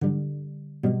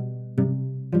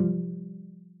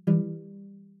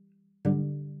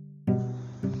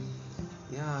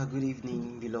Good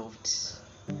evening, beloved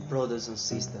brothers and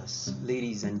sisters,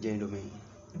 ladies and gentlemen.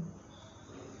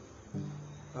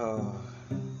 Uh,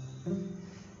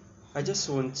 I just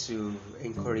want to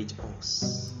encourage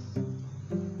us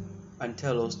and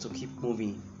tell us to keep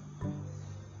moving.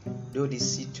 Though the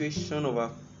situation of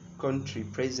our country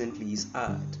presently is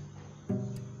hard,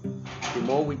 the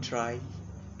more we try,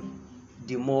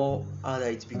 the more harder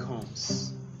it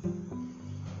becomes.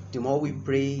 The more we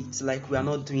pray, it's like we are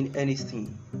not doing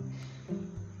anything.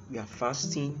 We are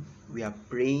fasting, we are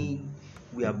praying,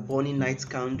 we are burning night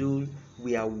candle,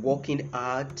 we are working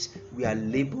hard, we are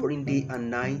laboring day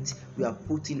and night, we are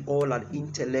putting all our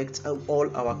intellect,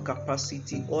 all our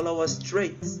capacity, all our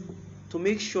strength to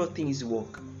make sure things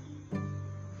work.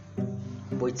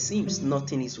 But it seems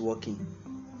nothing is working.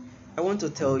 I want to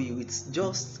tell you, it's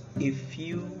just a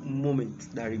few moments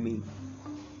that remain.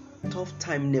 Tough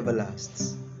time never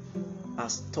lasts,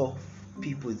 as tough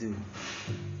people do.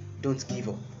 Don't give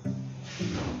up.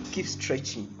 Keep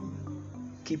stretching.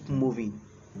 Keep moving.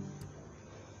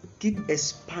 Keep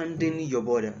expanding your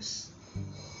borders.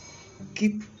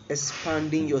 Keep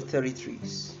expanding your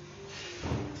territories.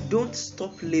 Don't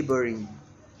stop laboring.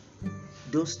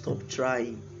 Don't stop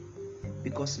trying,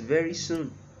 because very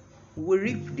soon we will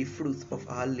reap the fruit of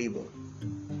our labor.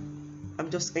 I'm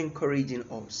just encouraging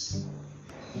us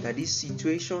that this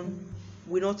situation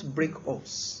will not break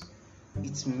us.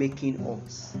 It's making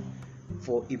us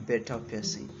for a better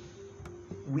person.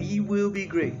 We will be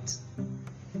great.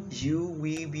 You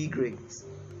will be great.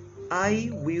 I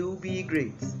will be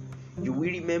great. You will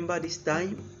remember this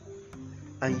time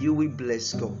and you will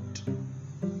bless God.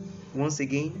 Once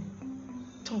again,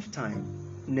 tough time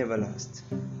never lasts,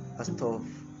 as tough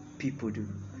people do.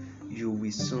 You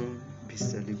will soon be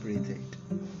celebrated.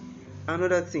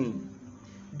 Another thing,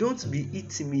 don't be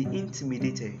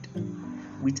intimidated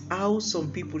with how some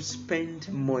people spend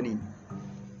money.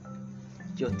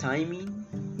 Your timing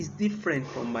is different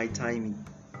from my timing.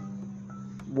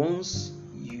 Once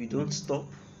you don't stop,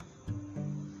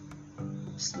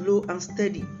 slow and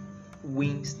steady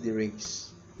wins the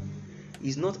race.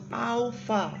 It's not how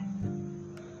far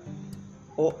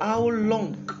or how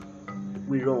long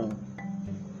we run,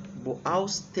 but how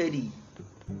steady,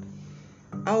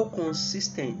 how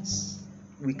consistent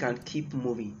we can keep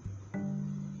moving.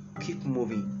 Keep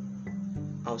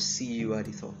moving. I'll see you at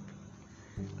the top.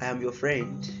 I am your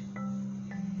friend,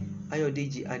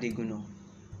 Ayodeji Adeguno.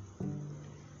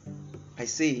 I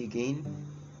say again,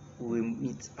 we will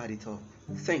meet at the top.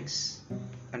 Thanks,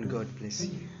 and God bless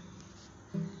you.